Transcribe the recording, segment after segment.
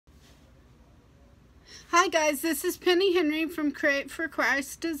Hi guys, this is Penny Henry from Create for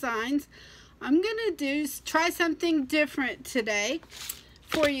Christ Designs. I'm going to try something different today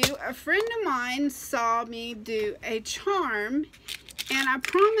for you. A friend of mine saw me do a charm and I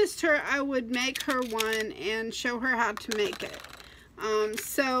promised her I would make her one and show her how to make it.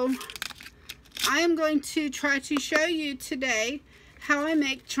 So I am going to try to show you today how I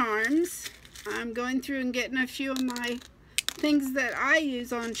make charms. I'm going through and getting a few of my things that I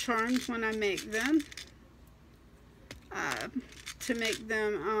use on charms when I make them. To make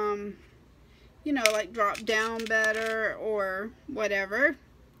them, you know, like drop down better or whatever.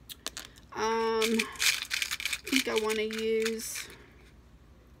 I think I want to use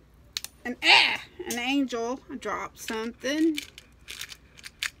an angel. I dropped something.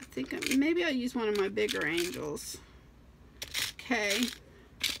 I think maybe I'll use one of my bigger angels. Okay.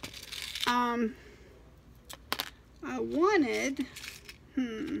 I wanted,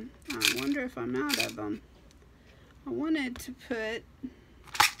 I wonder if I'm out of them. I wanted to put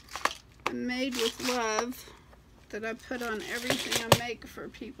a Made with Love that I put on everything I make for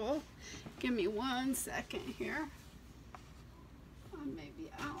people. Give me 1 second here. I may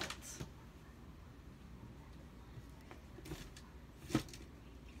be out.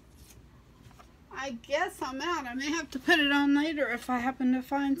 I guess I'm out. I may have to put it on later if I happen to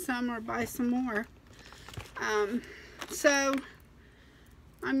find some or buy some more. So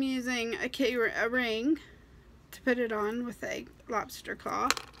I'm using a ring to put it on with a lobster claw.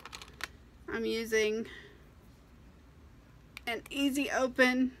 I'm using an easy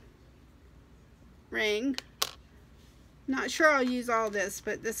open ring. Not sure I'll use all this,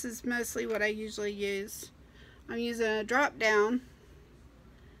 but this is mostly what I usually use. I'm using a drop down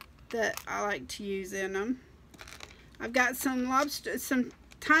that I like to use in them. I've got some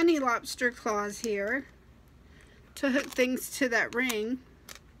tiny lobster claws here to hook things to that ring.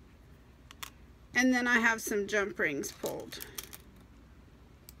 And then I have some jump rings pulled.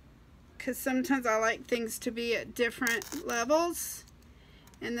 Because sometimes I like things to be at different levels.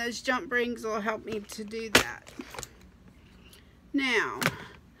 And those jump rings will help me to do that. Now,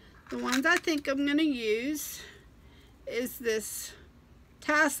 the ones I think I'm going to use is this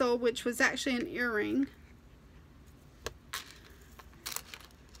tassel, which was actually an earring.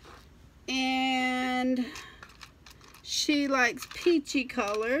 And she likes peachy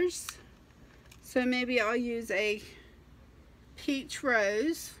colors. So maybe I'll use a peach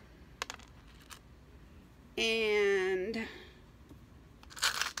rose and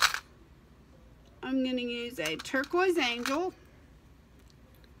I'm going to use a turquoise angel.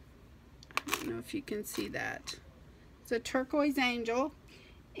 I don't know if you can see that. It's a turquoise angel,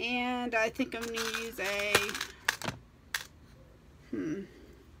 and I think I'm going to use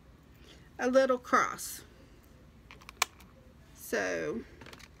a little cross. So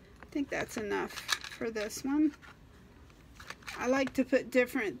I think that's enough for this one. I like to put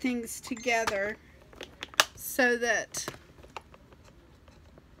different things together so that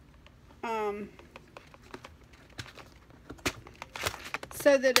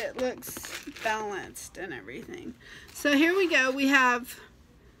it looks balanced and everything. So here we go. We have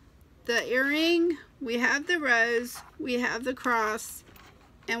the earring, we have the rose, we have the cross,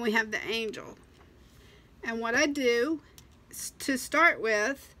 and we have the angel. And what I do to start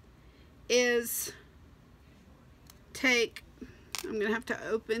with is I'm gonna have to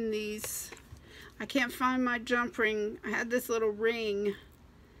open these. I can't find my jump ring. I had this little ring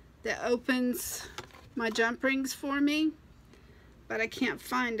that opens my jump rings for me, but I can't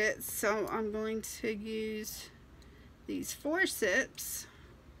find it, so I'm going to use these forceps.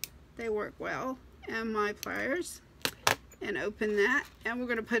 They work well, and my pliers, and open that, and we're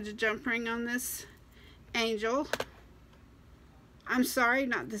gonna put a jump ring on this angel. I'm sorry,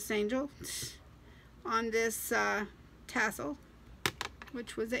 not this angel. On this tassel,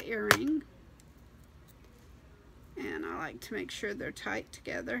 which was an earring. And I like to make sure they're tight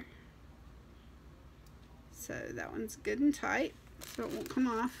together. So that one's good and tight, so it won't come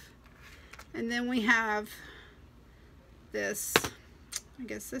off. And then we have this, I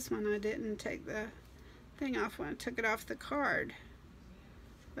guess this one I didn't take the thing off when I took it off the card.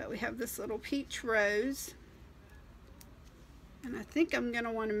 But we have this little peach rose. And I think I'm going to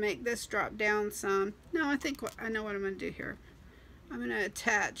want to make this drop down some. No, I know what I'm going to do here. I'm going to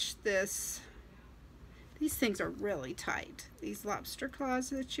attach this. These things are really tight. These lobster claws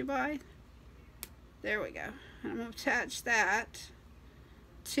that you buy. There we go. And I'm going to attach that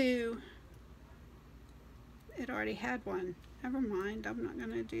to, it already had one. Never mind. I'm not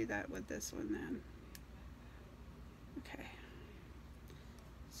going to do that with this one then. Okay.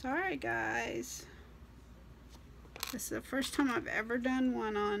 Sorry guys. This is the first time I've ever done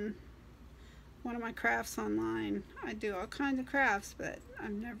one on one of my crafts online. I do all kinds of crafts, but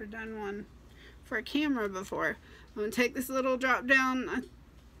I've never done one for a camera before. I'm going to take this little drop down.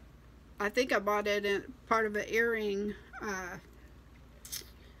 I think I bought it in part of an earring,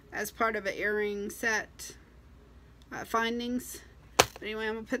 as part of an earring set findings. But anyway,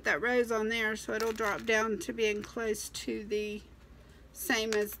 I'm going to put that rose on there so it'll drop down to being close to the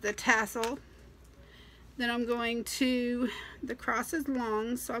same as the tassel. Then I'm going to, the cross is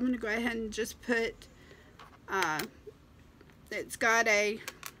long, so I'm going to go ahead and just put, it's got a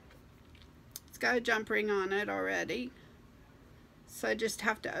jump ring on it already. So I just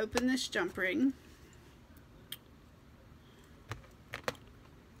have to open this jump ring.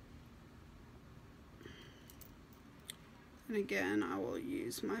 And again, I will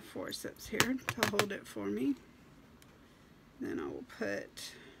use my forceps here to hold it for me. Then I will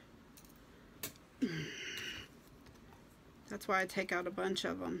put, that's why I take out a bunch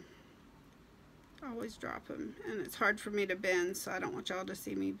of them. I always drop them. And it's hard for me to bend, so I don't want y'all to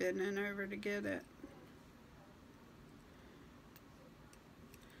see me bending over to get it.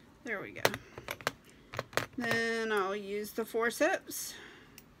 There we go. Then I'll use the forceps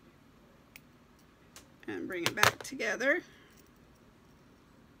and bring it back together.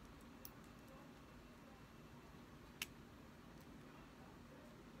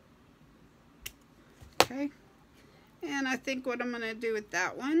 Okay, and I think what I'm going to do with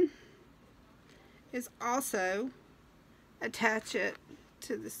that one is also attach it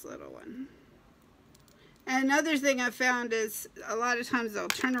to this little one. And another thing I found is a lot of times they'll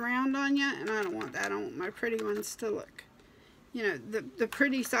turn around on you, and I don't want that. I want my pretty ones to look, you know, the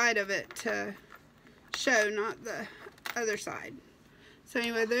pretty side of it to show, not the other side. So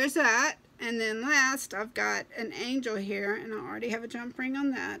anyway, there's that. And then last, I've got an angel here, and I already have a jump ring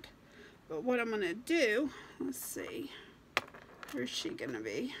on that. But what I'm going to do, let's see, where's she going to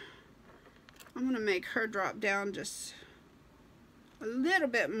be? I'm going to make her drop down just a little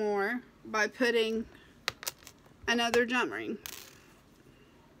bit more by putting another jump ring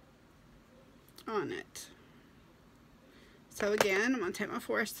on it. So again, I'm going to take my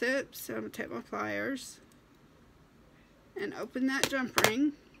forceps, I'm going to take my pliers and open that jump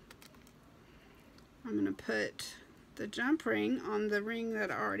ring. I'm going to put the jump ring on the ring that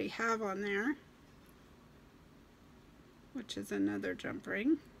I already have on there, which is another jump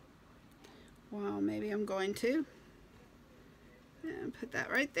ring. Well, maybe I'm going to. And put that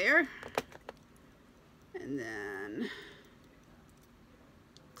right there. And then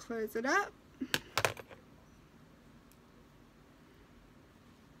close it up.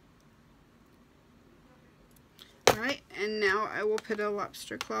 Alright, and now I will put a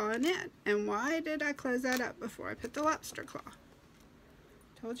lobster claw in it. And why did I close that up before I put the lobster claw?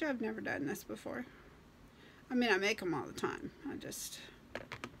 Told you I've never done this before. I mean, I make them all the time. I just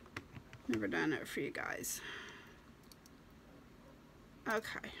never done it for you guys.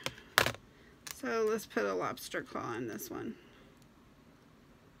 Okay. So let's put a lobster claw in this one.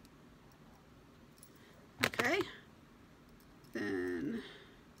 Okay. Then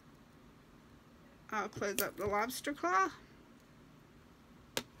I'll close up the lobster claw.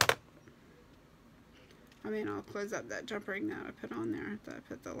 I mean, I'll close up that jump ring that I put on there that I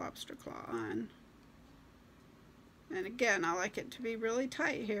put the lobster claw on. And again, I like it to be really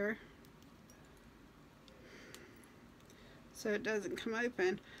tight here, so it doesn't come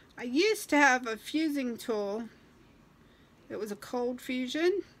open. I used to have a fusing tool. It was a cold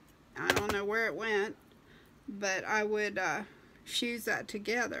fusion. I don't know where it went, but I would fuse that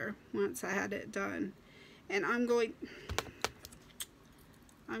together once I had it done. And I'm going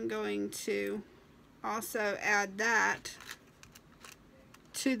to also add that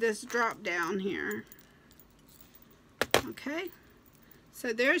to this drop down here. Okay,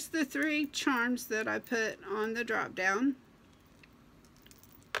 so there's the 3 charms that I put on the drop down.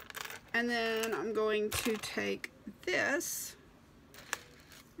 And then I'm going to take this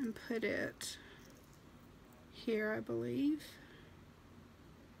and put it here, I believe.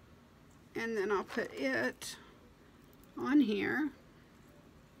 And then I'll put it on here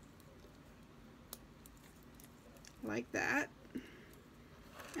like that.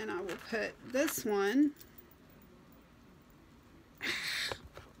 And I will put this one,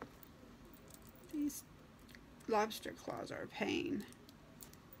 these lobster claws are a pain.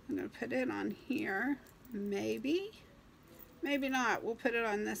 I'm going to put it on here, maybe not. We'll put it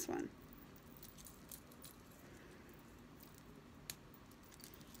on this one.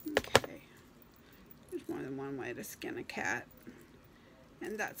 Okay, there's more than one way to skin a cat,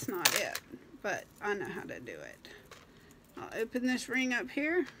 and that's not it, but I know how to do it. I'll open this ring up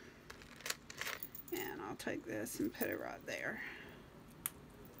here, and I'll take this and put it right there.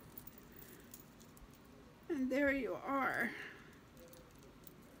 And there you are.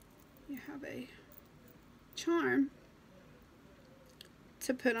 You have a charm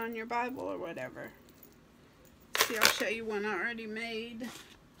to put on your Bible or whatever. See, I'll show you one I already made.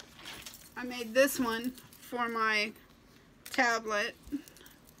 I made this one for my tablet.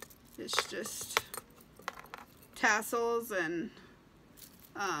 It's just tassels and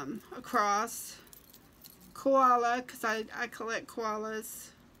a cross, koala, because I collect koalas,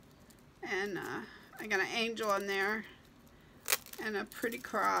 and I got an angel in there, and a pretty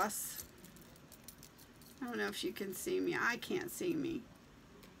cross. I don't know if you can see me. I can't see me.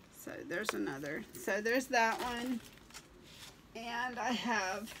 So there's another. So there's that one. And I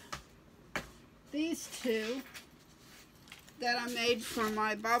have these two that I made for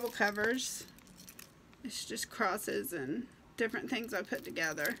my Bible covers. It's just crosses and different things I put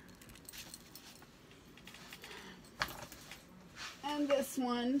together. And this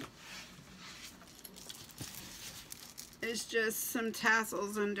one is just some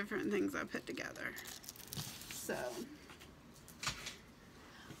tassels and different things I put together. So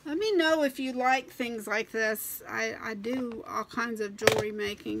let me know if you like things like this. I do all kinds of jewelry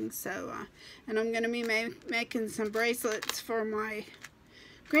making, so and I'm going to be making some bracelets for my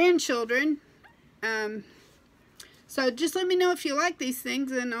grandchildren. So just let me know if you like these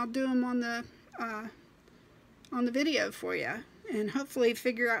things, and I'll do them on the video for you, and hopefully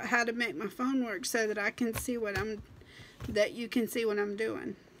figure out how to make my phone work so that I can see that you can see what I'm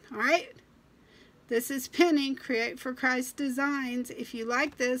doing. All right. This is Penny, Create for Christ Designs. If you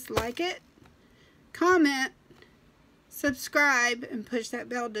like this, like it, comment, subscribe, and push that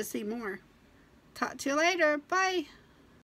bell to see more. Talk to you later. Bye.